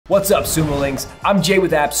What's up, Sumolings? I'm Jay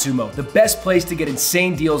with AppSumo, the best place to get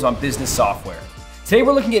insane deals on business software. Today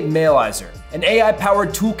we're looking at Mailyser, an AI-powered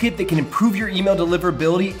toolkit that can improve your email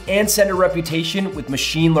deliverability and sender reputation with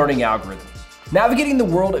machine learning algorithms. Navigating the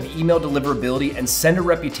world of email deliverability and sender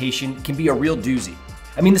reputation can be a real doozy.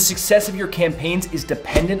 I mean, the success of your campaigns is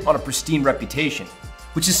dependent on a pristine reputation,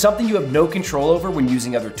 which is something you have no control over when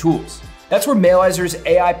using other tools. That's where Mailyser's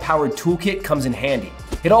AI-powered toolkit comes in handy.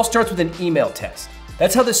 It all starts with an email test.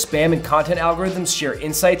 That's how the spam and content algorithms share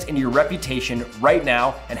insights into your reputation right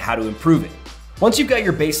now and how to improve it. Once you've got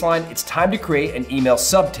your baseline, it's time to create an email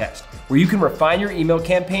subtest where you can refine your email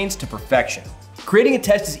campaigns to perfection. Creating a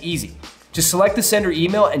test is easy. Just select the sender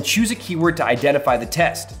email and choose a keyword to identify the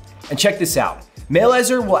test. And check this out.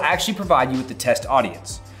 Mailyser will actually provide you with the test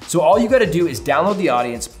audience. So all you gotta do is download the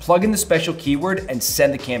audience, plug in the special keyword, and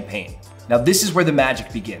send the campaign. Now this is where the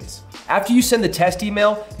magic begins. After you send the test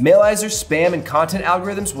email, Mailyser's spam and content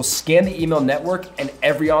algorithms will scan the email network and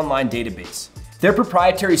every online database. Their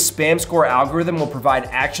proprietary spam score algorithm will provide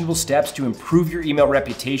actionable steps to improve your email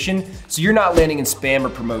reputation so you're not landing in spam or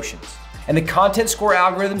promotions. And the content score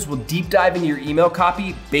algorithms will deep dive into your email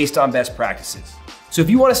copy based on best practices. So if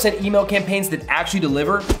you want to send email campaigns that actually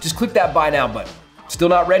deliver, just click that buy now button. Still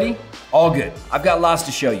not ready? All good. I've got lots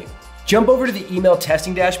to show you. Jump over to the email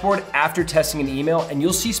testing dashboard after testing an email and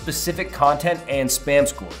you'll see specific content and spam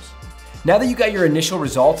scores. Now that you got your initial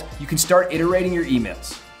results, you can start iterating your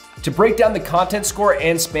emails. To break down the content score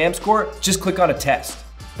and spam score, just click on a test.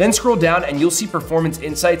 Then scroll down and you'll see performance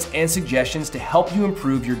insights and suggestions to help you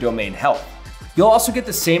improve your domain health. You'll also get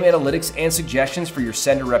the same analytics and suggestions for your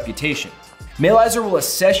sender reputation. Mailyser will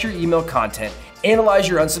assess your email content, analyze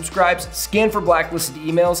your unsubscribes, scan for blacklisted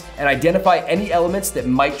emails, and identify any elements that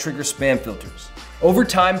might trigger spam filters. Over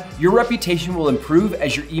time, your reputation will improve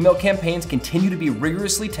as your email campaigns continue to be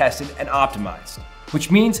rigorously tested and optimized,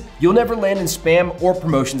 which means you'll never land in spam or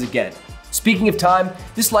promotions again. Speaking of time,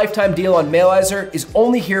 this lifetime deal on Mailyser is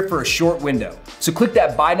only here for a short window, so click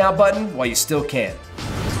that buy now button while you still can.